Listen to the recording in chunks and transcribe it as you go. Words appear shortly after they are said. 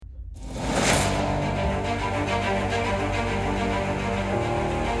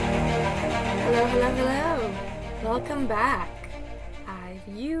Hello. Welcome back. If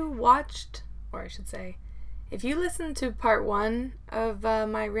you watched, or I should say, if you listened to part 1 of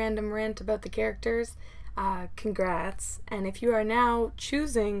my random rant about the characters, congrats. And if you are now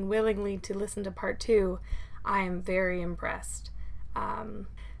choosing willingly to listen to part 2, I am very impressed.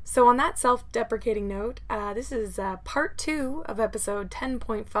 So on that self-deprecating note, this is part 2 of episode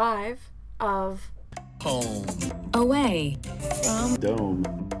 10.5 of Home Away from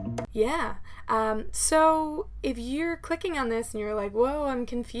Dome. Yeah. So if you're clicking on this and you're like, whoa, I'm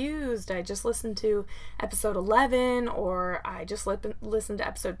confused. I just listened to episode 11 or I just listened to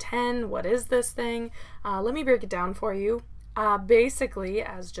episode 10. What is this thing? Let me break it down for you. Basically,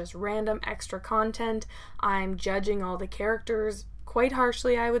 as just random extra content, I'm judging all the characters quite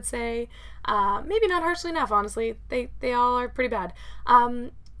harshly, I would say. Maybe not harshly enough, honestly. They all are pretty bad.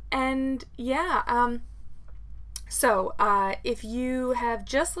 So, if you have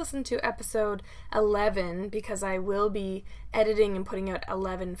just listened to episode 11, because I will be editing and putting out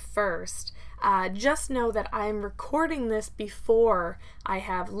 11 first, just know that I'm recording this before I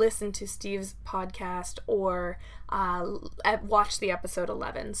have listened to Steve's podcast or watched the episode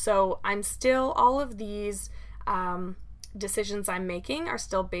 11. So, I'm still, all of these decisions I'm making are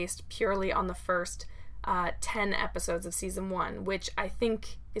still based purely on the first 10 episodes of season 1, which I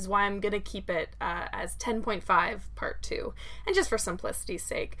think is why I'm going to keep it as 10.5 part 2, and just for simplicity's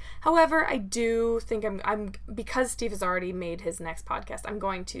sake. However, I do think I'm because Steve has already made his next podcast, I'm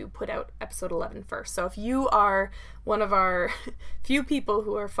going to put out episode 11 first. So if you are one of our few people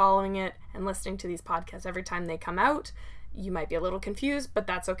who are following it and listening to these podcasts every time they come out, you might be a little confused, but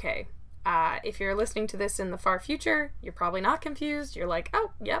that's okay. If you're listening to this in the far future, you're probably not confused. You're like,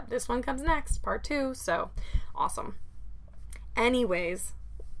 oh, yep, this one comes next, part 2. So, awesome. Anyways,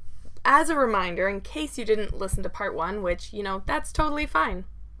 as a reminder, in case you didn't listen to part 1, which, that's totally fine.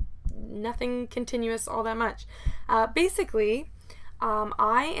 Nothing continuous all that much. Basically,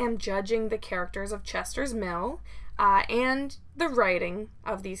 I am judging the characters of Chester's Mill and the writing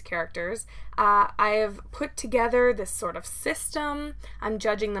of these characters. I have put together this sort of system. I'm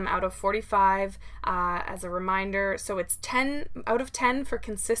judging them out of 45 as a reminder. So it's 10 out of 10 for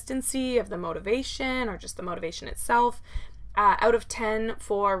consistency of the motivation or just the motivation itself. Out of 10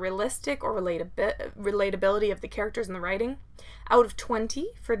 for realistic or relatability of the characters in the writing. Out of 20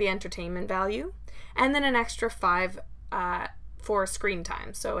 for the entertainment value. And then an extra 5 for screen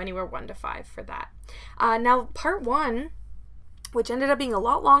time. So anywhere 1 to 5 for that. Now, part 1, which ended up being a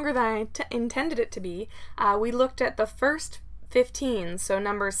lot longer than I intended it to be, we looked at the first 15, so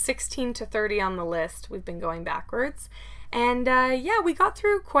numbers 16 to 30 on the list. We've been going backwards. And we got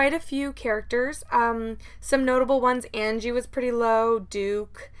through quite a few characters. Some notable ones, Angie was pretty low,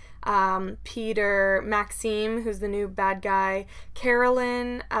 Duke, Peter, Maxime, who's the new bad guy,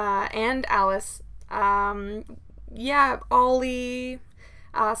 Carolyn, and Alice. Ollie,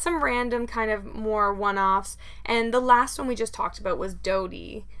 some random kind of more one-offs, and the last one we just talked about was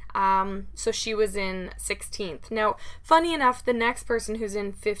Dodie. So she was in 16th. Now, funny enough, the next person who's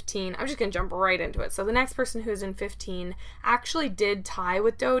in 15, I'm just going to jump right into it. So the next person who's in 15 actually did tie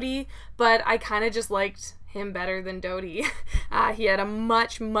with Dodie, but I kind of just liked him better than Dodie. He had a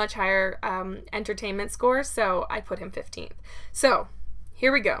much, much higher entertainment score, so I put him 15th. So,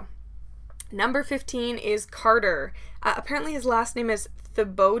 here we go. Number 15 is Carter. Apparently his last name is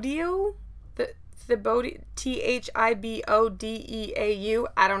Thibodeau. Thibodeau.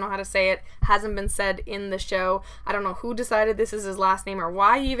 I don't know how to say it. Hasn't been said in the show. I don't know who decided this is his last name or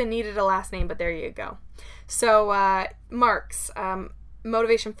why he even needed a last name, but there you go. So, marks.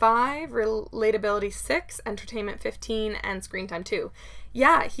 Motivation 5, relatability 6, entertainment 15, and screen time 2.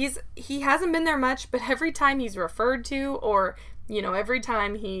 Yeah, he hasn't been there much, but every time he's referred to or every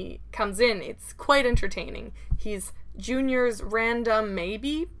time he comes in, it's quite entertaining. He's Junior's random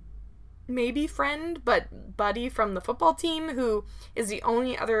maybe friend, but buddy from the football team, who is the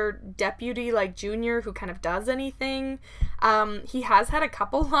only other deputy like Junior who kind of does anything. He has had a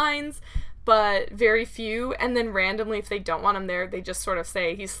couple lines, but very few, and then randomly, if they don't want him there, they just sort of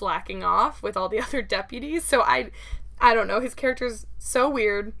say he's slacking off with all the other deputies. So I don't know, his character's so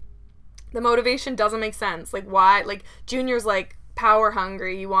weird. The motivation doesn't make sense. Like, why? Like, Junior's like power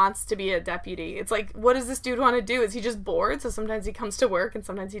hungry, he wants to be a deputy. It's like, what does this dude want to do? Is he just bored? So sometimes he comes to work and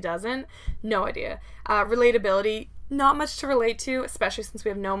sometimes he doesn't. No idea. Relatability, not much to relate to, especially since we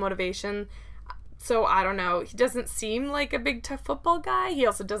have no motivation. So I don't know. He doesn't seem like a big tough football guy. He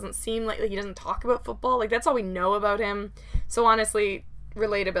also doesn't seem like he doesn't talk about football. Like, that's all we know about him. So honestly,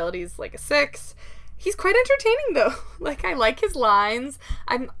 relatability is like a 6. He's quite entertaining, though. Like, I like his lines.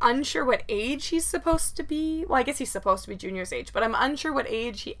 I'm unsure what age he's supposed to be. Well, I guess he's supposed to be Junior's age, but I'm unsure what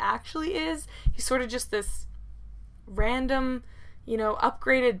age he actually is. He's sort of just this random,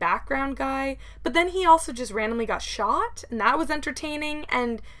 upgraded background guy. But then he also just randomly got shot, and that was entertaining.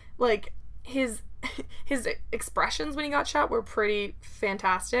 And, like, his expressions when he got shot were pretty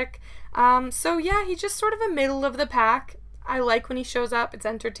fantastic. So, yeah, he's just sort of a middle of the pack. I like when he shows up. It's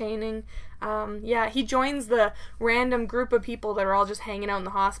entertaining. He joins the random group of people that are all just hanging out in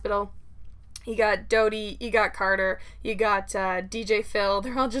the hospital. You got Dodie, you got Carter, you got DJ Phil.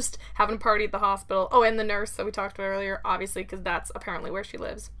 They're all just having a party at the hospital. Oh, and the nurse that we talked about earlier, obviously, because that's apparently where she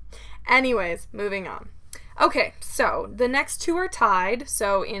lives. Anyways, moving on. Okay, so the next two are tied.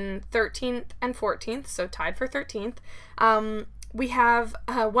 So in 13th and 14th, so tied for 13th. We have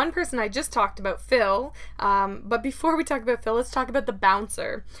one person I just talked about, Phil. But before we talk about Phil, let's talk about the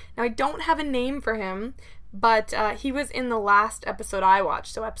bouncer. Now, I don't have a name for him, but he was in the last episode I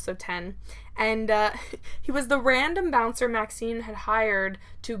watched, so episode 10. And he was the random bouncer Maxine had hired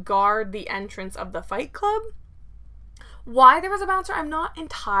to guard the entrance of the fight club. Why there was a bouncer, I'm not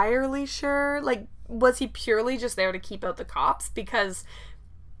entirely sure. Like, was he purely just there to keep out the cops? Because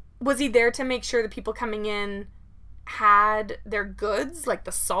was he there to make sure the people coming in had their goods, like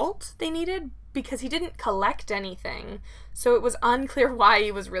the salt they needed? Because he didn't collect anything, so it was unclear why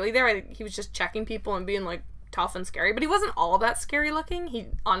he was really there. He was just checking people and being like tough and scary, but he wasn't all that scary looking. He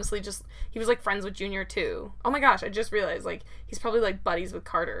honestly he was like friends with Junior too. Oh my gosh, I just realized, like, he's probably like buddies with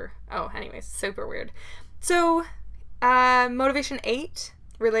Carter. Oh, anyways, super weird. So motivation 8,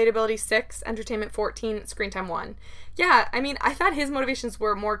 relatability 6, entertainment 14, screen time 1. Yeah, I mean, I thought his motivations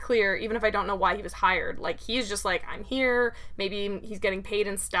were more clear, even if I don't know why he was hired. Like, he's just like, I'm here, maybe he's getting paid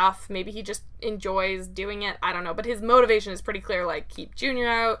and stuff, maybe he just enjoys doing it, I don't know, but his motivation is pretty clear, like, keep Junior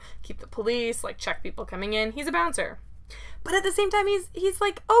out, keep the police, like, check people coming in. He's a bouncer. But at the same time, he's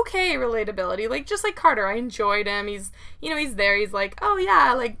like, okay relatability, like, just like Carter. I enjoyed him. He's there, he's like, oh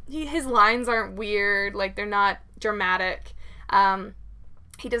yeah, like, his lines aren't weird, like, they're not dramatic.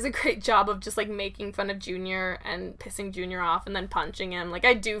 He does a great job of just, like, making fun of Junior and pissing Junior off and then punching him. Like,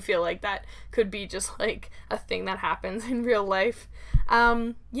 I do feel like that could be just, like, a thing that happens in real life.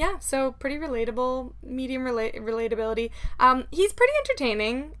 So pretty relatable, medium relatability. He's pretty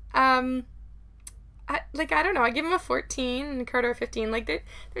entertaining. I don't know, I give him a 14 and Carter a 15. Like, they're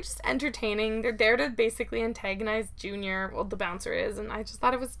just entertaining. They're there to basically antagonize Junior. Well, the bouncer is, and I just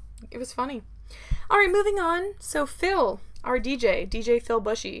thought it was funny. All right, moving on. So Phil, our DJ Phil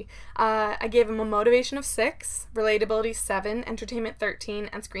Bushy. I gave him a motivation of 6, relatability 7, entertainment 13,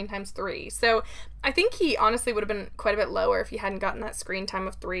 and screen time's 3. So I think he honestly would have been quite a bit lower if he hadn't gotten that screen time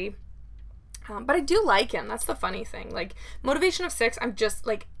of 3. But I do like him. That's the funny thing. Like, motivation of 6, I'm just,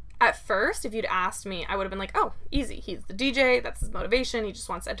 like, at first, if you'd asked me, I would have been like, oh, easy. He's the DJ. That's his motivation. He just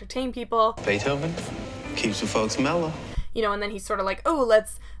wants to entertain people. Beethoven keeps the folks mellow. And then he's sort of like, oh,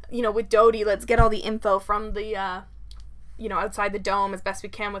 let's, with Dodie, let's get all the info from the, outside the dome as best we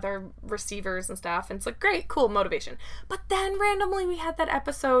can with our receivers and stuff. And it's like, great, cool, motivation. But then randomly we had that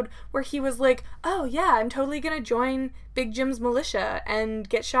episode where he was like, oh yeah, I'm totally gonna join Big Jim's militia and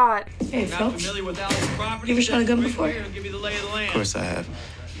get shot. Hey, Phil. You ever shot a gun before? Of course I have.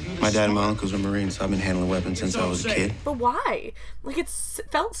 My dad and my uncles were Marines, so I've been handling weapons since I was a kid. But why? Like, it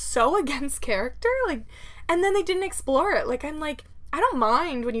felt so against character. Like, and then they didn't explore it. Like, I'm like, I don't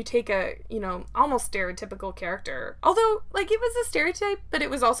mind when you take a, almost stereotypical character. Although, like, it was a stereotype, but it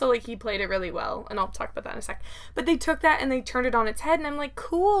was also, like, he played it really well. And I'll talk about that in a sec. But they took that and they turned it on its head, and I'm like,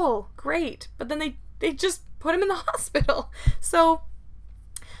 cool, great. But then they just put him in the hospital. So,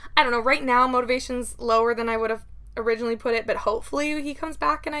 I don't know. Right now, motivation's lower than I would have originally put it, but hopefully he comes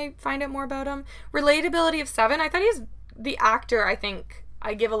back and I find out more about him. Relatability of 7. I thought the actor, I think,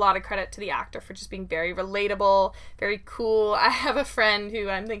 I give a lot of credit to the actor for just being very relatable, very cool. I have a friend who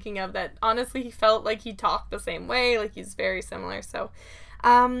I'm thinking of that honestly he felt like he talked the same way, like he's very similar. So,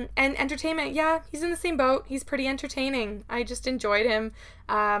 and entertainment, yeah, he's in the same boat. He's pretty entertaining. I just enjoyed him.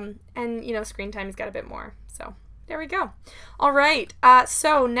 And, screen time, he's got a bit more. So, there we go. All right.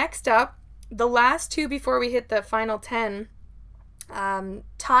 So, next up, the last two before we hit the final 10,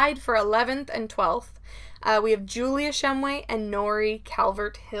 tied for 11th and 12th. We have Julia Shumway and Nori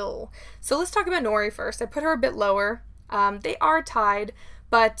Calvert-Hill. So let's talk about Nori first. I put her a bit lower. They are tied,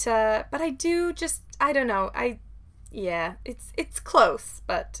 but I do just, I don't know. It's close,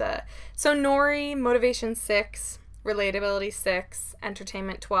 but so Nori, motivation 6, relatability 6,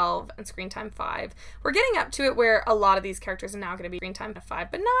 entertainment 12, and screen time 5. We're getting up to it where a lot of these characters are now going to be screen time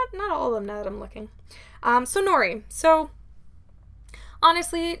 5, but not all of them now that I'm looking. So Nori. So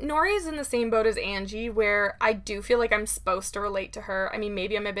Honestly, Nori is in the same boat as Angie, where I do feel like I'm supposed to relate to her. I mean,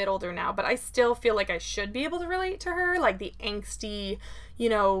 maybe I'm a bit older now, but I still feel like I should be able to relate to her, like the angsty,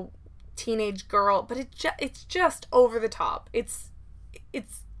 teenage girl. But it's just over the top. It's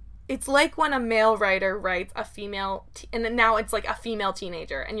like when a male writer writes a female, and then now it's like a female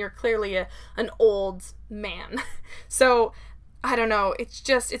teenager, and you're clearly an old man. So, I don't know.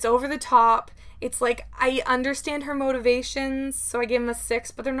 It's over the top. It's like, I understand her motivations, so I give him a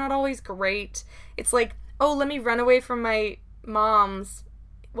 6, but they're not always great. It's like, oh, let me run away from my mom's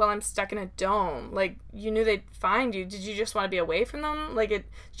while I'm stuck in a dome. Like, you knew they'd find you. Did you just want to be away from them? Like, did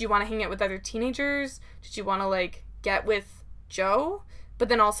you want to hang out with other teenagers? Did you want to, like, get with Joe? But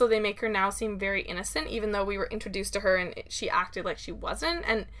then also they make her now seem very innocent, even though we were introduced to her and she acted like she wasn't.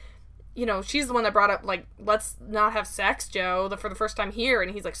 And she's the one that brought up, like, let's not have sex, Joe, for the first time here.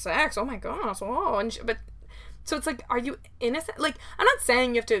 And he's like, sex? Oh my gosh, oh. So it's like, are you innocent? Like, I'm not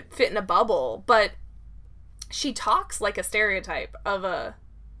saying you have to fit in a bubble, but she talks like a stereotype of a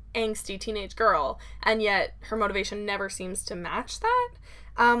angsty teenage girl, and yet her motivation never seems to match that.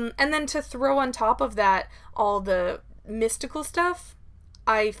 And then to throw on top of that all the mystical stuff,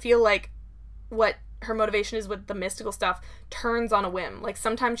 I feel like what her motivation is with the mystical stuff turns on a whim. Like,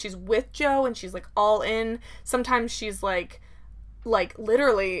 sometimes she's with Joe and she's, like, all in. Sometimes she's, like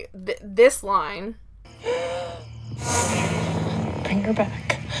literally this line. Bring her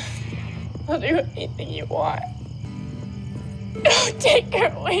back. I'll do anything you want. Don't take her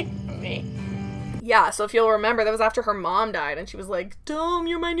away from me. Yeah, so if you'll remember, that was after her mom died, and she was like, Dom,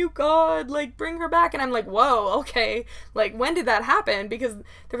 you're my new god, like, bring her back. And I'm like, whoa, okay, like, when did that happen? Because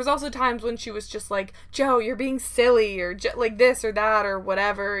there was also times when she was just like, Joe, you're being silly, or like this or that, or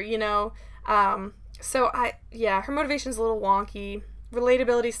whatever, so her motivation's a little wonky.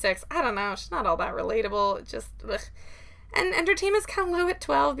 Relatability 6, I don't know, she's not all that relatable, just, ugh. And entertainment's kind of low at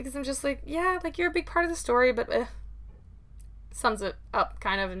 12, because I'm just like, yeah, like, you're a big part of the story, but, sums it up,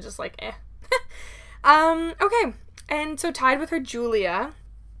 kind of, and just like, eh. Okay, and so tied with her, Julia.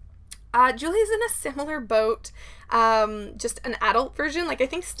 Julia's in a similar boat, just an adult version. Like, I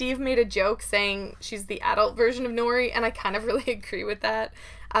think Steve made a joke saying she's the adult version of Nori, and I kind of really agree with that.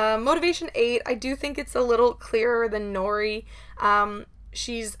 Motivation 8, I do think it's a little clearer than Nori.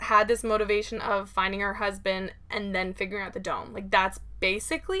 She's had this motivation of finding her husband and then figuring out the dome. Like, that's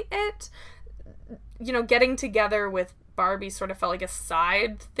basically it. Getting together with Barbie sort of felt like a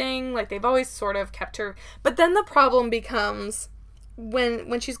side thing. Like, they've always sort of kept her. But then the problem becomes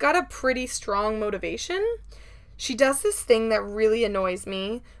when she's got a pretty strong motivation, she does this thing that really annoys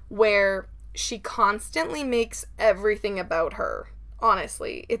me, where she constantly makes everything about her.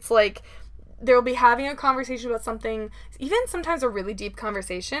 Honestly, it's like they'll be having a conversation about something, even sometimes a really deep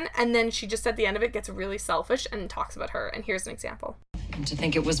conversation, and then she just at the end of it gets really selfish and talks about her. And here's an example. And to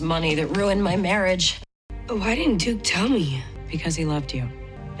think it was money that ruined my marriage. Why didn't Duke tell me? Because he loved you.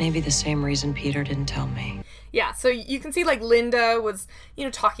 Maybe the same reason Peter didn't tell me. Yeah, so you can see, like, Linda was,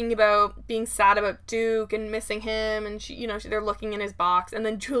 talking about being sad about Duke and missing him, and they're looking in his box, and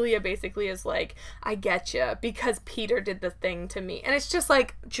then Julia basically is like, I get you, because Peter did the thing to me. And it's just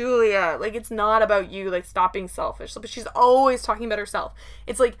like, Julia, like, it's not about you, like, stop being selfish. But she's always talking about herself.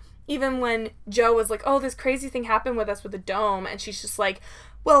 It's like, even when Joe was like, oh, this crazy thing happened with us with the dome, and she's just like,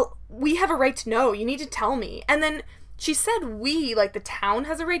 well, we have a right to know, you need to tell me. And then she said we, like, the town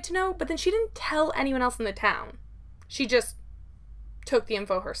has a right to know, but then she didn't tell anyone else in the town. She just took the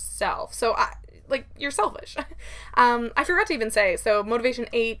info herself. So, you're selfish. I forgot to even say, so motivation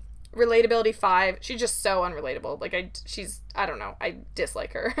 8, relatability 5, she's just so unrelatable. Like, I don't know, I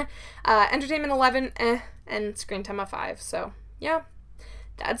dislike her. Entertainment 11, and screen time a 5. So, yeah,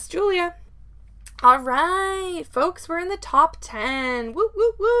 that's Julia. All right, folks, we're in the top 10. Woo,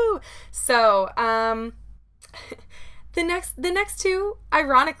 woo, woo. So, the next two,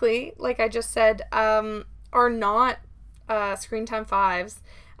 ironically, like I just said, are not screen time 5s.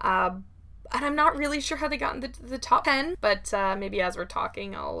 And I'm not really sure how they got into the top 10, but maybe as we're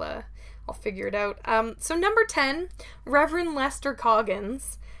talking, I'll figure it out. So number 10, Reverend Lester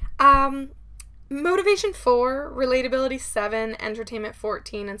Coggins. Motivation 4, relatability 7, entertainment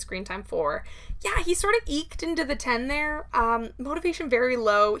 14, and screen time 4. Yeah, he sort of eked into the 10 there. Motivation very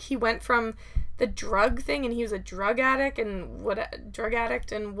low. He went from the drug thing, and he was a drug addict and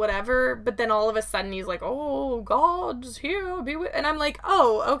whatever, but then all of a sudden he's like, oh, God's here, be with, and I'm like,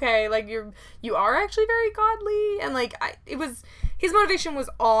 oh, okay, like, you are actually very godly, and like, his motivation was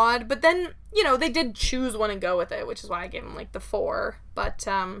odd, but then, they did choose one and go with it, which is why I gave him, like, the 4, but,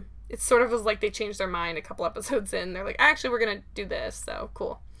 it sort of was like they changed their mind a couple episodes in. They're like, actually, we're going to do this. So,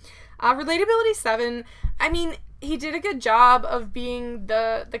 cool. Relatability 7. I mean, he did a good job of being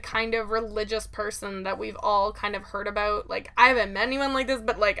the kind of religious person that we've all kind of heard about. Like, I haven't met anyone like this,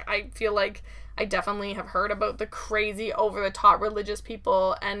 but, like, I feel like I definitely have heard about the crazy, over-the-top religious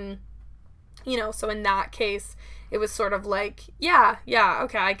people, and, you know, so in that case, it was sort of like, yeah,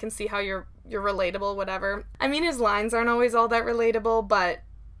 okay, I can see how you're relatable, whatever. I mean, his lines aren't always all that relatable, but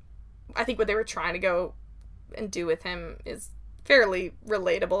I think what they were trying to go and do with him is fairly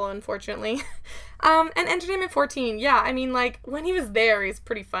relatable, unfortunately. And Entertainment 14, yeah, I mean, like, when he was there, he's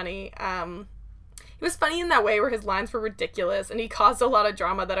pretty funny. He was funny in that way where his lines were ridiculous, and he caused a lot of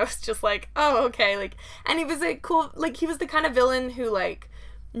drama that I was just like, oh, okay, like, and he was, like, cool, like, he was the kind of villain who, like,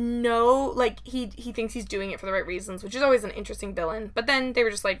 he thinks he's doing it for the right reasons, which is always an interesting villain, but then they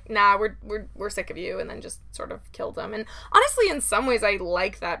were just like, nah, we're sick of you, and then just sort of killed him. And honestly, in some ways, I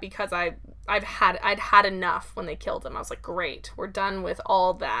like that, because I'd had enough when they killed him. I was like, great, we're done with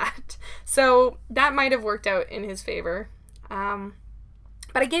all that. So that might have worked out in his favor.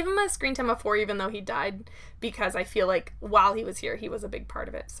 But I gave him a screen time of 4, even though he died, because I feel like while he was here, he was a big part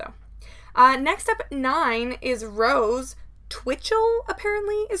of it. So next up at 9 is Rose Twitchell,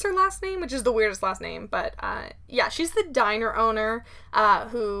 apparently, is her last name, which is the weirdest last name, but yeah, she's the diner owner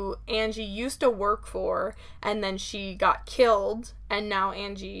who Angie used to work for, and then she got killed, and now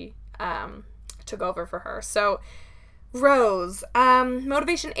Angie took over for her. So Rose,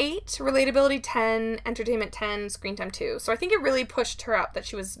 motivation 8, relatability 10, entertainment 10, screen time 2. So I think it really pushed her up that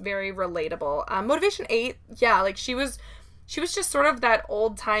she was very relatable. Motivation 8, yeah, like she was just sort of that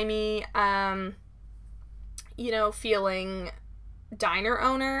old-timey, you know, feeling diner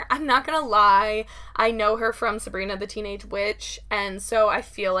owner. I'm not gonna lie, I know her from Sabrina the Teenage Witch, and so I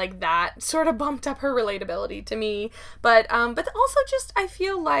feel like that sort of bumped up her relatability to me. But also just, I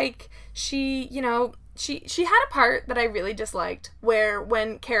feel like she, you know, she had a part that I really disliked, where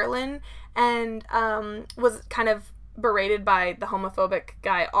when Carolyn and was kind of berated by the homophobic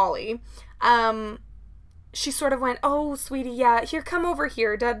guy Ollie, she sort of went, oh, sweetie, yeah, here, come over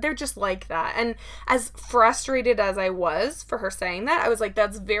here. They're just like that. And as frustrated as I was for her saying that, I was like,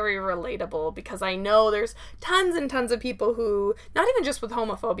 that's very relatable, because I know there's tons and tons of people who, not even just with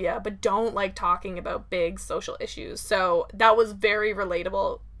homophobia, but don't like talking about big social issues. So that was very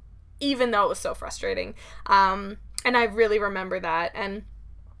relatable, even though it was so frustrating. And I really remember that. And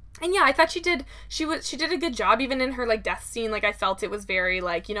yeah, I thought she did a good job, even in her, like, death scene. Like, I felt it was very,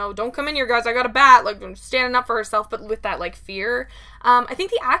 like, you know, don't come in here, guys, I got a bat, like, standing up for herself, but with that, like, fear. I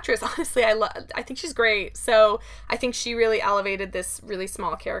think the actress, honestly, I think she's great, so I think she really elevated this really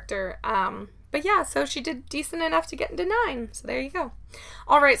small character. But yeah, so she did decent enough to get into 9, so there you go.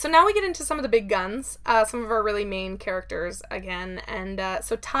 Alright, so now we get into some of the big guns, some of our really main characters again, and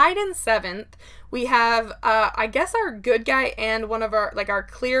so tied in 7th, we have, I guess, our good guy and one of our, like, our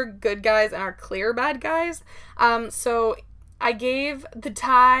clear good guys and our clear bad guys. So I gave the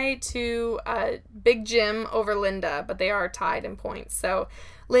tie to Big Jim over Linda, but they are tied in points. So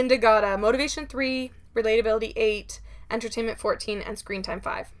Linda got a motivation 3, relatability 8, entertainment 14, and screen time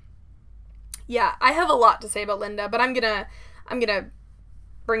 5. Yeah, I have a lot to say about Linda, but I'm gonna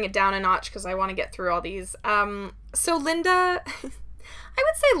bring it down a notch because I want to get through all these. So Linda, I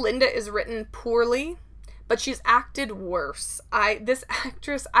would say Linda is written poorly, but she's acted worse. This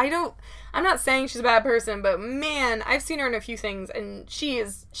actress, I'm not saying she's a bad person, but man, I've seen her in a few things, and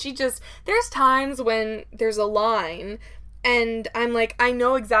there's times when there's a line and I'm like, I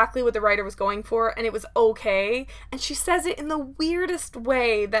know exactly what the writer was going for, and it was okay, and she says it in the weirdest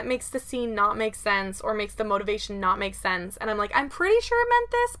way that makes the scene not make sense, or makes the motivation not make sense, and I'm like, I'm pretty sure it meant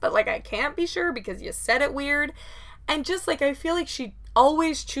this, but, like, I can't be sure because you said it weird, and just, like, I feel like she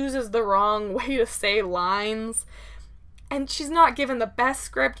always chooses the wrong way to say lines, and she's not given the best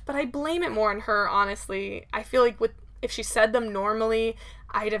script, but I blame it more on her, honestly. I feel like if she said them normally,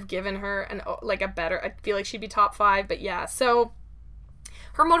 I'd have given her I feel like she'd be top 5, but yeah, so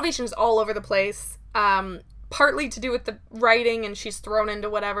her motivation is all over the place, partly to do with the writing and she's thrown into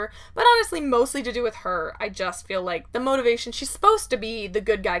whatever, but honestly mostly to do with her. I just feel like the motivation, she's supposed to be the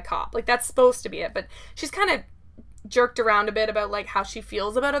good guy cop, like, that's supposed to be it, but she's kind of jerked around a bit about, like, how she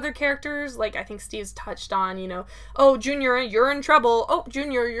feels about other characters. Like, I think Steve's touched on, you know, oh, Junior, you're in trouble, oh,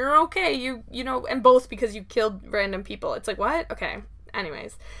 Junior, you're okay, you know, and both because you killed random people. It's like, what? Okay.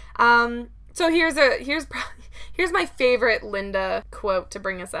 Anyways, so here's my favorite Linda quote to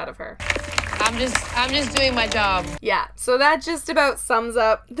bring us out of her. I'm just doing my job. Yeah, so that just about sums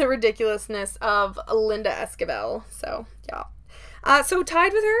up the ridiculousness of Linda Esquivel. So yeah, so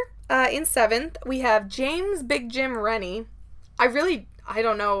tied with her in 7th we have James Big Jim Rennie. I I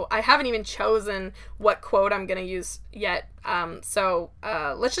don't know. I haven't even chosen what quote I'm going to use yet. So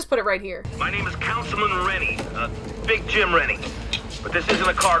let's just put it right here. My name is Councilman Rennie, Big Jim Rennie. But this isn't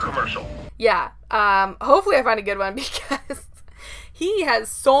a car commercial. Yeah. Hopefully I find a good one because he has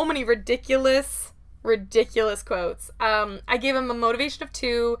so many ridiculous quotes. I gave him a motivation of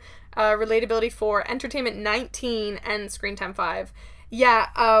 2, relatability 4, entertainment 19, and screen time 5.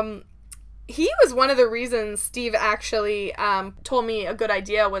 Yeah, he was one of the reasons Steve actually told me a good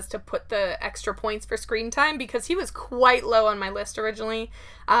idea was to put the extra points for screen time, because he was quite low on my list originally.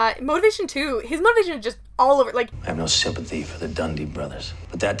 Motivation 2, his motivation is just all over, like... I have no sympathy for the Dundee brothers,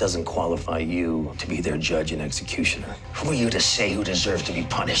 but that doesn't qualify you to be their judge and executioner. Who are you to say who deserves to be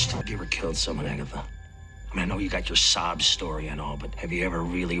punished? Have you ever killed someone, Agatha? I mean, I know you got your sob story and all, but have you ever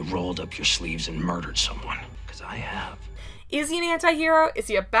really rolled up your sleeves and murdered someone? Because I have. Is he an anti-hero? Is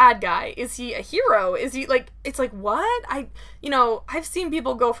he a bad guy? Is he a hero? Is he, like, it's like, what? I've seen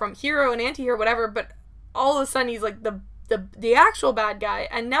people go from hero and anti-hero, whatever, but all of a sudden he's, like, the actual bad guy,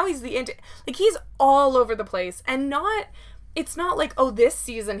 and now he's the like, he's all over the place, and it's not like, oh, this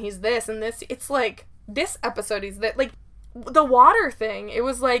season he's this, and this, it's like, this episode he's that, like, the water thing, it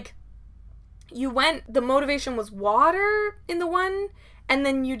was like, the motivation was water in the one, and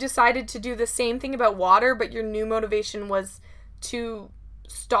then you decided to do the same thing about water, but your new motivation was to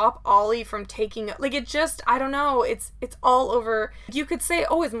stop Ollie from taking... Like, it just... I don't know. It's all over. You could say,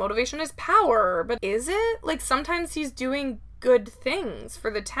 oh, his motivation is power, but is it? Like, sometimes he's doing good things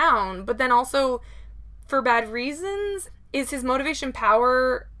for the town, but then also for bad reasons. Is his motivation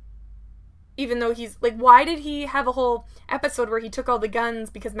power, even though he's... Like, why did he have a whole episode where he took all the guns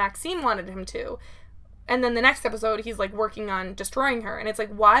because Maxine wanted him to? And then the next episode, he's, like, working on destroying her. And it's like,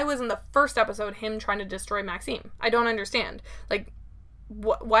 why wasn't the first episode him trying to destroy Maxine? I don't understand. Like,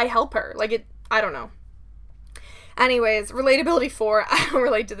 why help her? Like, I don't know. Anyways, relatability 4, I don't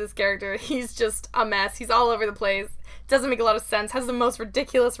relate to this character. He's just a mess. He's all over the place. Doesn't make a lot of sense. Has the most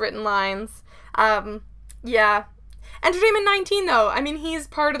ridiculous written lines. Yeah. Entertainment 19, though. I mean, he's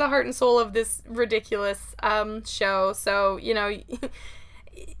part of the heart and soul of this ridiculous show. So,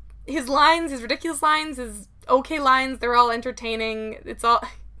 his lines, his ridiculous lines, his okay lines, they're all entertaining.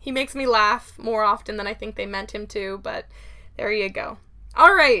 He makes me laugh more often than I think they meant him to, but there you go.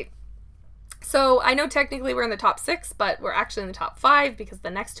 All right. So I know technically we're in the top 6, but we're actually in the top 5 because the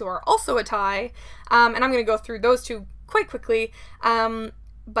next 2 are also a tie. And I'm going to go through those 2 quite quickly.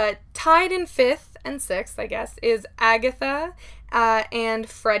 But tied in 5th and 6th, I guess, is Agatha and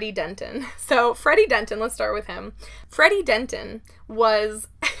Freddie Denton. So Freddie Denton, let's start with him. Freddie Denton was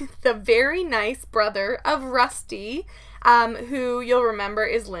the very nice brother of Rusty, who you'll remember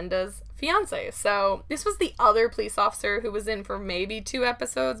is Linda's fiance. So this was the other police officer who was in for maybe 2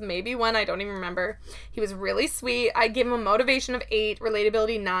 episodes, maybe 1, I don't even remember. He was really sweet. I gave him a motivation of 8,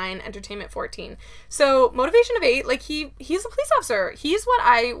 relatability 9, entertainment 14. So motivation of 8, like he's a police officer. He's what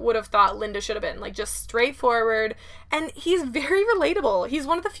I would have thought Linda should have been, like just straightforward, and he's very relatable. He's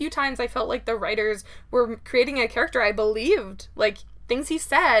one of the few times I felt like the writers were creating a character I believed, like things he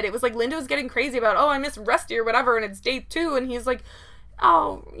said. It was like Linda was getting crazy about, oh, I miss Rusty or whatever, and it's day 2, and he's like,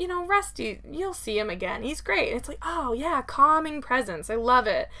 oh, Rusty, you'll see him again. He's great. And it's like, oh, yeah, calming presence. I love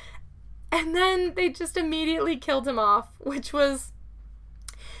it. And then they just immediately killed him off, which was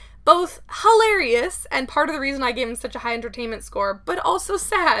both hilarious and part of the reason I gave him such a high entertainment score, but also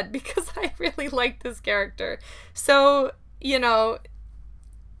sad because I really liked this character. So,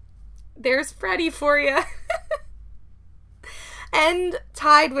 there's Freddie for you. And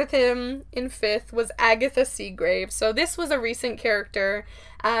tied with him in 5th was Agatha Seagrave. So this was a recent character.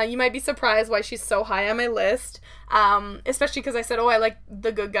 You might be surprised why she's so high on my list. Especially because I said, I like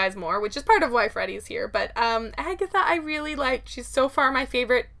the good guys more, which is part of why Freddie's here. But Agatha I really liked. She's so far my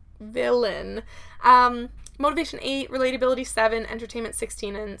favorite villain. Motivation 8, relatability 7, entertainment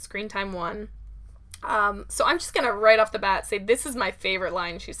 16, and screen time 1. So I'm just going to right off the bat say this is my favorite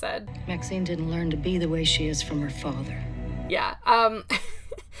line she said. Maxine didn't learn to be the way she is from her father. Yeah,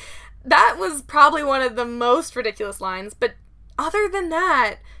 that was probably one of the most ridiculous lines, but other than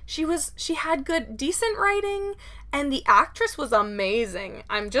that, she had decent writing, and the actress was amazing.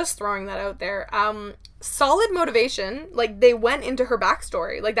 I'm just throwing that out there. Solid motivation, like they went into her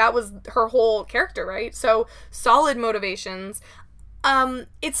backstory, like that was her whole character, right? So solid motivations.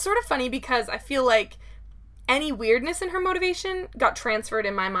 It's sort of funny because I feel like any weirdness in her motivation got transferred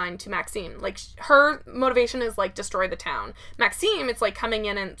in my mind to Maxime. Like, her motivation is, like, destroy the town. Maxime, it's, like, coming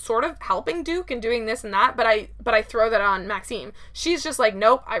in and sort of helping Duke and doing this and that, but I throw that on Maxime. She's just like,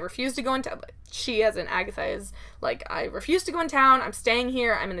 nope, I refuse to go into... She, as in Agatha, is like, I refuse to go in town, I'm staying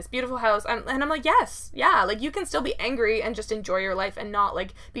here, I'm in this beautiful house, and I'm like, yes, yeah, like, you can still be angry and just enjoy your life and not,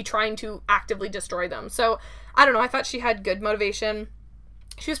 like, be trying to actively destroy them. So, I don't know, I thought she had good motivation.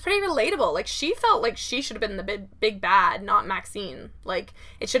 She was pretty relatable. Like, she felt like she should have been the big bad, not Maxine. Like,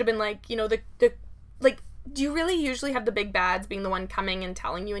 it should have been, like, you know, the like, do you really usually have the big bads being the one coming and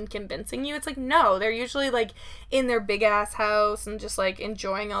telling you and convincing you? It's like, no, they're usually, like, in their big-ass house and just, like,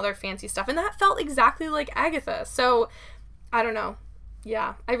 enjoying all their fancy stuff. And that felt exactly like Agatha. So, I don't know.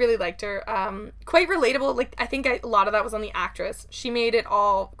 Yeah, I really liked her. Quite relatable. Like, I think a lot of that was on the actress. She made it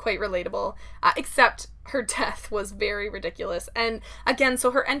all quite relatable, except her death was very ridiculous. And again,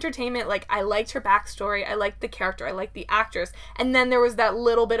 so her entertainment, like, I liked her backstory, I liked the character, I liked the actress, and then there was that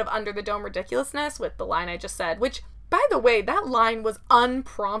little bit of under the dome ridiculousness with the line I just said, which, by the way, that line was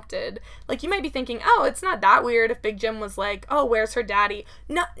unprompted. Like, you might be thinking, oh, it's not that weird if Big Jim was like, oh, where's her daddy?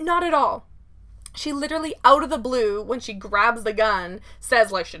 Not at all. She literally, out of the blue, when she grabs the gun,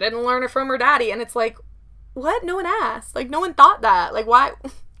 says, like, she didn't learn it from her daddy. And it's like, what? No one asked. Like, no one thought that. Like, why?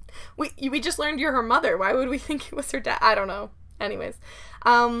 We just learned you're her mother. Why would we think it was her dad? I don't know. Anyways.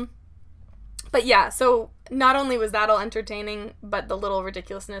 But yeah, so not only was that all entertaining, but the little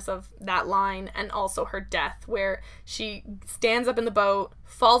ridiculousness of that line, and also her death, where she stands up in the boat,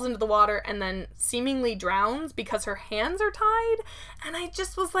 falls into the water, and then seemingly drowns because her hands are tied. And I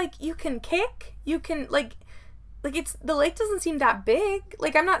just was like, you can kick, you can, like it's, the lake doesn't seem that big.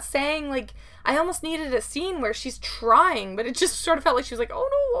 Like, I'm not saying, like, I almost needed a scene where she's trying, but it just sort of felt like she was like, oh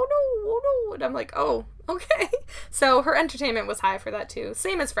no, oh no, oh no, and I'm like, oh, okay. So her entertainment was high for that too.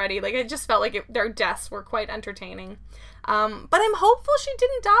 Same as Freddy. Like, it just felt like their deaths were quite entertaining. But I'm hopeful she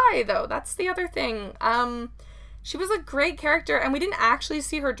didn't die, though. That's the other thing. She was a great character, and we didn't actually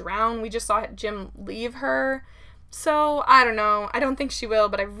see her drown. We just saw Jim leave her. So, I don't know. I don't think she will,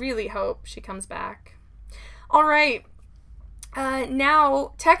 but I really hope she comes back. All right.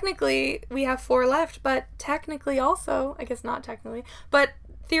 Now, technically, we have 4 left, but technically also, I guess not technically, but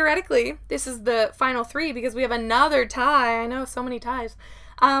theoretically, this is the final 3 because we have another tie. I know, so many ties.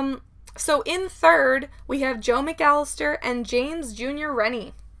 So in third, we have Joe McAllister and James Jr.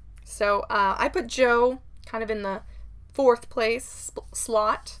 Rennie. So I put Joe kind of in the 4th place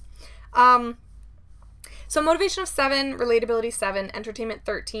slot. So motivation of 7, relatability 7, entertainment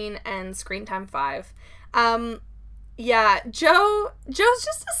 13, and screen time 5. Yeah, Joe's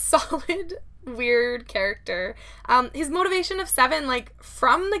just a solid, weird character. His motivation of 7, like,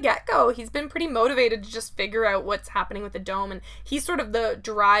 from the get-go, he's been pretty motivated to just figure out what's happening with the dome, and he's sort of the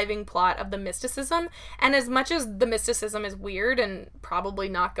driving plot of the mysticism. And as much as the mysticism is weird and probably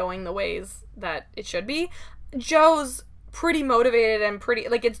not going the ways that it should be, Joe's pretty motivated and pretty,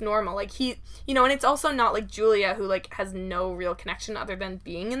 like, it's normal. Like, he, you know, and it's also not like Julia, who, like, has no real connection other than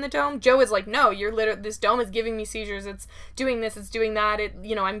being in the dome. Joe is like, no, you're literally, this dome is giving me seizures, it's doing this, it's doing that, it,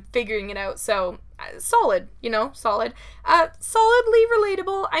 you know, I'm figuring it out. So, solid, you know, solid. Solidly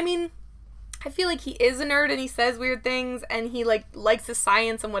relatable. I mean, I feel like he is a nerd and he says weird things and he, like, likes his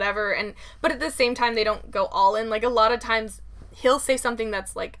science and whatever, and, but at the same time, they don't go all in. Like, a lot of times, he'll say something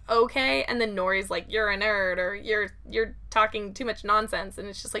that's like, okay, and then Nori's like, you're a nerd, or you're talking too much nonsense, and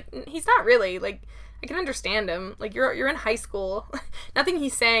it's just like, he's not really. Like, I can understand him. Like, you're in high school. Nothing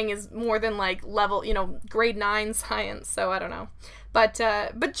he's saying is more than, like, level, you know, grade 9 science, so I don't know. But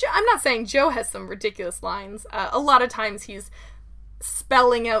I'm not saying Joe has some ridiculous lines. A lot of times he's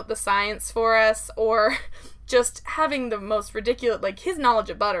spelling out the science for us, or just having the most ridiculous, like, his knowledge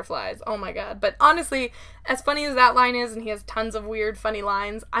of butterflies. Oh my god. But honestly, as funny as that line is, and he has tons of weird, funny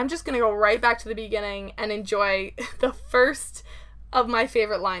lines, I'm just gonna go right back to the beginning and enjoy the first of my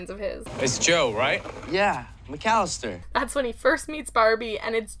favorite lines of his. It's Joe, right? Yeah, McAllister. That's when he first meets Barbie,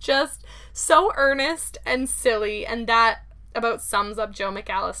 and it's just so earnest and silly, and that about sums up Joe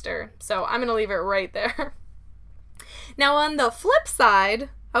McAllister. So I'm gonna leave it right there. Now, on the flip side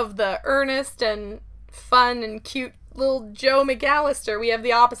of the earnest and fun and cute little Joe McAllister, we have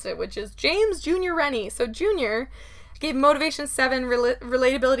the opposite, which is James Jr. Rennie. So Junior gave motivation 7,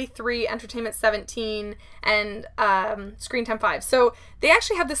 relatability 3, entertainment 17, and screen time 5. So they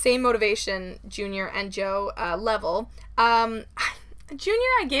actually have the same motivation, Junior and Joe, level. Junior,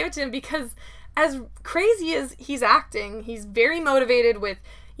 I gave it to him because as crazy as he's acting, he's very motivated with,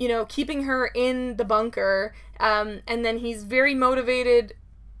 you know, keeping her in the bunker, and then he's very motivated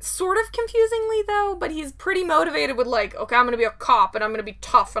sort of confusingly though, but he's pretty motivated with like, okay, I'm gonna be a cop and I'm gonna be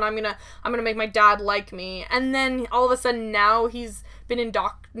tough and I'm gonna make my dad like me. And then all of a sudden now he's been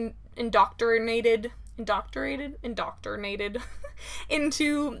indoctrinated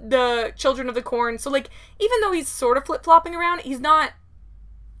into the Children of the Corn. So like, even though he's sort of flip-flopping around, he's not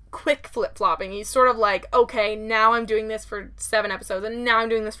quick flip-flopping. He's sort of like, okay, now I'm doing this for 7 episodes and now I'm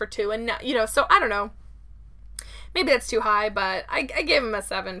doing this for 2, and now, you know, so I don't know. Maybe that's too high, but I gave him a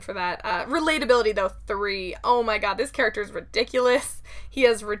 7 for that. Relatability, though, 3. Oh my god, this character is ridiculous. He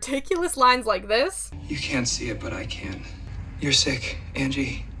has ridiculous lines like this. You can't see it, but I can. You're sick,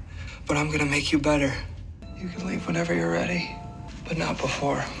 Angie, but I'm gonna make you better. You can leave whenever you're ready, but not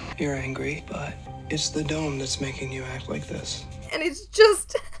before. You're angry, but it's the dome that's making you act like this. And it's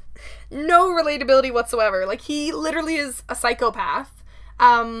just no relatability whatsoever. Like, he literally is a psychopath.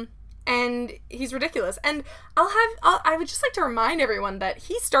 And he's ridiculous. And I would just like to remind everyone that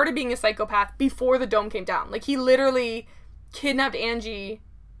he started being a psychopath before the dome came down. Like, he literally kidnapped Angie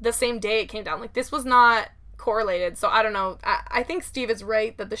the same day it came down. Like, this was not correlated. So I don't know. I think Steve is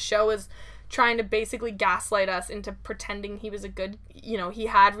right that the show is trying to basically gaslight us into pretending he was a good, you know, he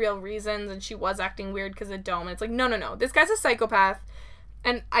had real reasons and she was acting weird because of the dome. And it's like, no. This guy's a psychopath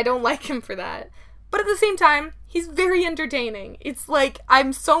and I don't like him for that. But at the same time, he's very entertaining. It's like,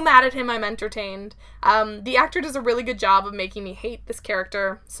 I'm so mad at him, I'm entertained. The actor does a really good job of making me hate this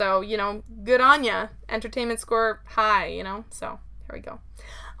character. So, you know, good on ya. Entertainment score high, you know? So, there we go.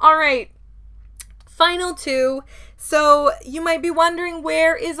 All right. Final 2. So, you might be wondering,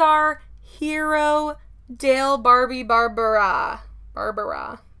 where is our hero, Dale Barbie Barbarossa?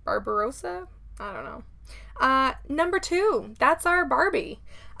 Barbarossa? I don't know. Number 2. That's our Barbie.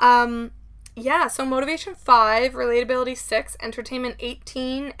 Yeah, so motivation 5, relatability 6, entertainment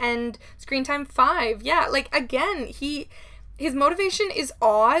 18, and screen time 5. Yeah, like, again, his motivation is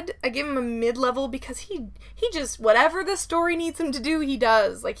odd. I give him a mid-level because he just, whatever the story needs him to do, he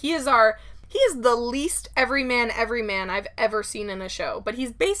does. Like, he is the least everyman I've ever seen in a show. But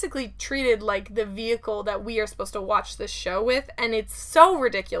he's basically treated like the vehicle that we are supposed to watch this show with, and it's so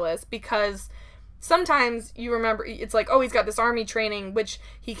ridiculous because sometimes you remember, it's like, oh, he's got this army training, which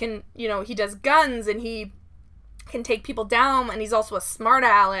he can, you know, he does guns and he can take people down, and he's also a smart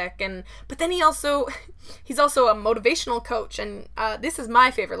aleck, but then he's also a motivational coach, and this is my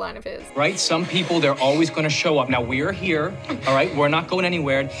favorite line of his. Right? Some people, they're always going to show up. Now, we're here, all right? We're not going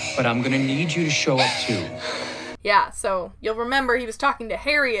anywhere, but I'm going to need you to show up too. Yeah, so you'll remember he was talking to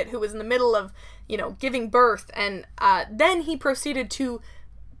Harriet, who was in the middle of, you know, giving birth, and then he proceeded to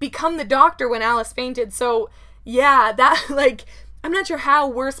become the doctor when Alice fainted. So yeah, that, like, I'm not sure how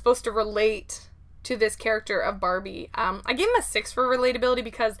we're supposed to relate to this character of Barbie. I gave him a 6 for relatability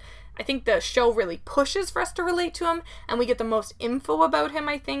because I think the show really pushes for us to relate to him, and we get the most info about him,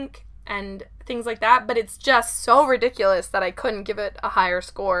 I think, and things like that, but it's just so ridiculous that I couldn't give it a higher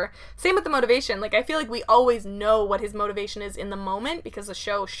score. Same with the motivation. Like, I feel like we always know what his motivation is in the moment because the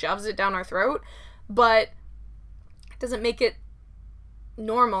show shoves it down our throat, but it doesn't make it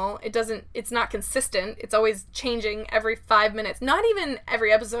normal. It's not consistent. It's always changing every 5 minutes. Not even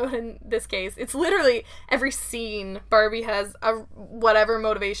every episode in this case. It's literally every scene. Barbie has a whatever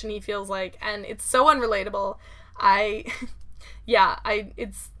motivation he feels like, and it's so unrelatable.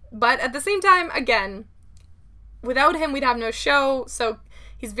 But at the same time, again, without him we'd have no show, so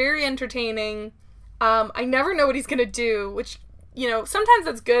he's very entertaining. I never know what he's gonna do, which, you know, sometimes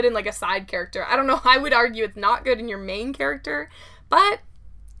that's good in like a side character. I don't know, I would argue it's not good in your main character, but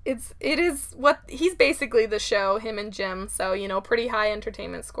it is what he's basically the show, him and Jim. So, you know, pretty high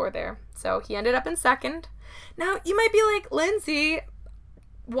entertainment score there. So he ended up in 2nd. Now you might be like, Lindsay,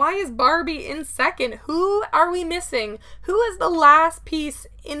 why is Barbie in 2nd? Who are we missing? Who is the last piece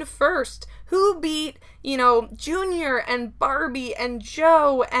in 1st? Who beat, you know, Junior and Barbie and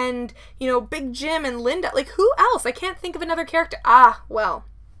Joe and, you know, Big Jim and Linda? Like, who else? I can't think of another character. Well,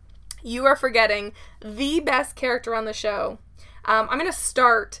 you are forgetting the best character on the show. I'm going to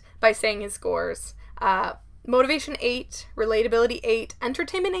start by saying his scores. Motivation 8, relatability 8,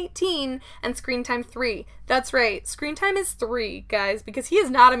 entertainment 18, and screen time 3. That's right, screen time is 3, guys, because he is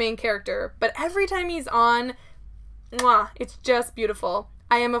not a main character, but every time he's on, it's just beautiful.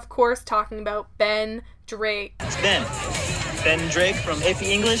 I am, of course, talking about Ben Drake. It's Ben Drake from AP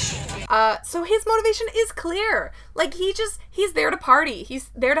English. So his motivation is clear. Like, he's there to party. He's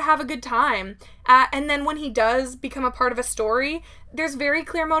there to have a good time. And then when he does become a part of a story, there's very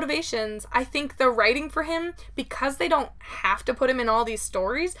clear motivations. I think the writing for him, because they don't have to put him in all these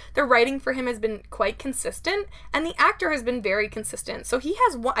stories, the writing for him has been quite consistent, and the actor has been very consistent. So he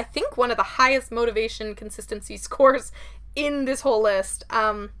has, I think, one of the highest motivation consistency scores in this whole list.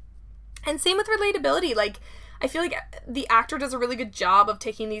 And same with relatability. Like, I feel like the actor does a really good job of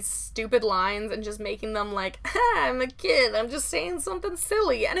taking these stupid lines and just making them like, I'm a kid, I'm just saying something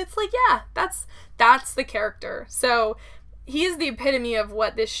silly. And it's like, yeah, that's the character. So he is the epitome of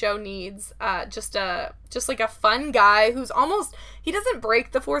what this show needs. Just like a fun guy who's almost, he doesn't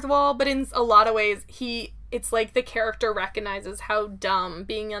break the fourth wall, but in a lot of ways, it's like the character recognizes how dumb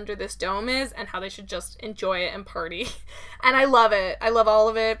being under this dome is and how they should just enjoy it and party. And I love it. I love all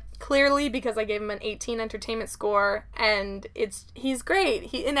of it. Clearly, because I gave him an 18 entertainment score, and he's great.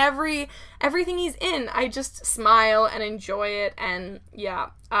 He in everything he's in, I just smile and enjoy it. And yeah,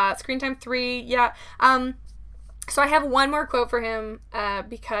 screen time 3. Yeah. So I have one more quote for him,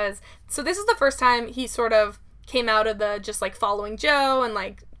 because this is the first time he sort of came out of the just like following Joe and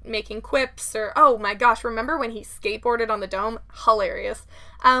like making quips, or oh my gosh, remember when he skateboarded on the dome? Hilarious.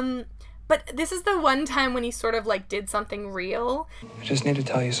 But this is the one time when he sort of like did something real. I just need to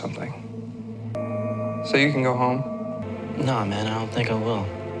tell you something. So you can go home? Nah, man, I don't think I will.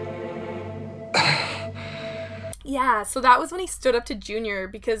 Yeah, so that was when he stood up to Junior,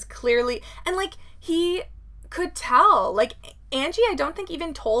 because clearly, and like, he could tell, like, Angie, I don't think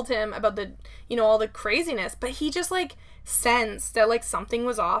even told him about the, all the craziness, but he just like sensed that like something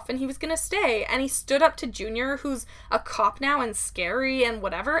was off and he was gonna stay, and he stood up to Junior, who's a cop now and scary and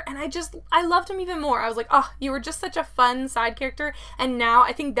whatever, and I loved him even more. I was like, oh, you were just such a fun side character, and now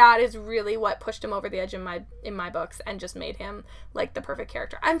I think that is really what pushed him over the edge in my books and just made him like the perfect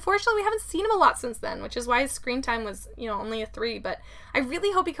character. Unfortunately, we haven't seen him a lot since then, which is why his screen time was only a 3, but I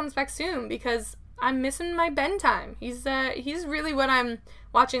really hope he comes back soon, because I'm missing my Ben time. He's really what I'm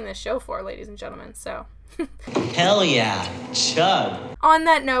watching this show for, ladies and gentlemen. So Hell yeah, chug. On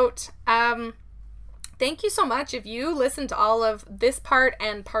that note, thank you so much. If you listened to all of this part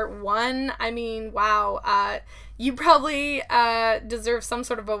and part 1, I mean, wow, you probably deserve some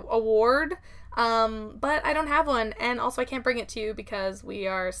sort of award, but I don't have one, and also I can't bring it to you because we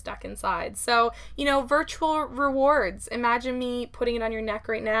are stuck inside. So, virtual rewards. Imagine me putting it on your neck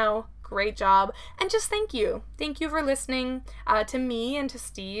right now. Great job. And just thank you. Thank you for listening to me and to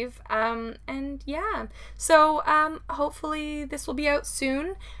Steve. And yeah, so hopefully this will be out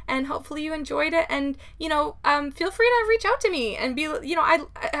soon, and hopefully you enjoyed it. And, feel free to reach out to me and be,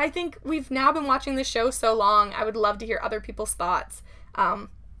 I think we've now been watching this show so long. I would love to hear other people's thoughts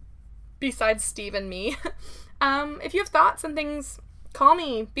besides Steve and me. If you have thoughts and things, call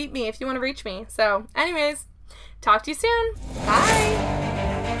me, beat me if you want to reach me. So anyways, talk to you soon. Bye.